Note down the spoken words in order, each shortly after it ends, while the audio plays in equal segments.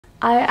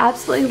I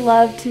absolutely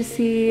love to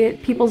see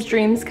people's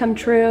dreams come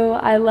true.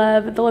 I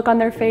love the look on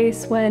their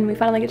face when we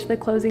finally get to the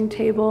closing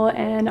table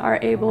and are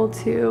able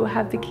to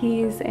have the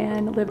keys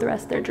and live the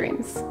rest of their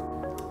dreams.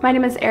 My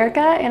name is Erica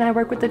and I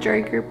work with the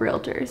Jury Group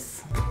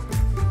Realtors.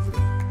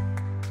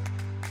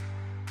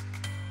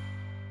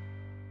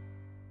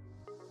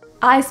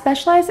 I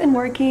specialize in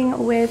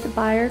working with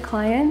buyer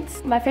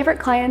clients. My favorite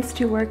clients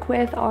to work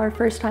with are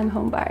first-time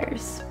home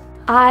buyers.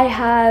 I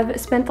have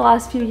spent the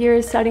last few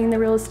years studying the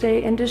real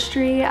estate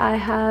industry. I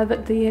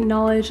have the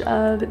knowledge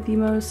of the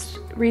most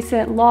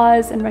recent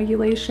laws and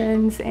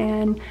regulations,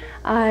 and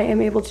I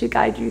am able to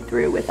guide you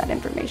through with that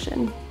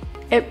information.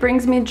 It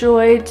brings me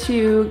joy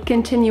to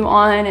continue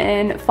on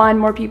and find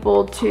more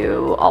people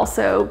to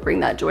also bring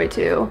that joy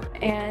to.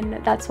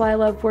 And that's why I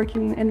love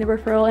working in the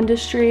referral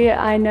industry.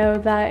 I know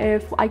that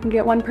if I can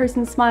get one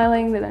person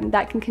smiling, then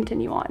that can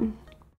continue on.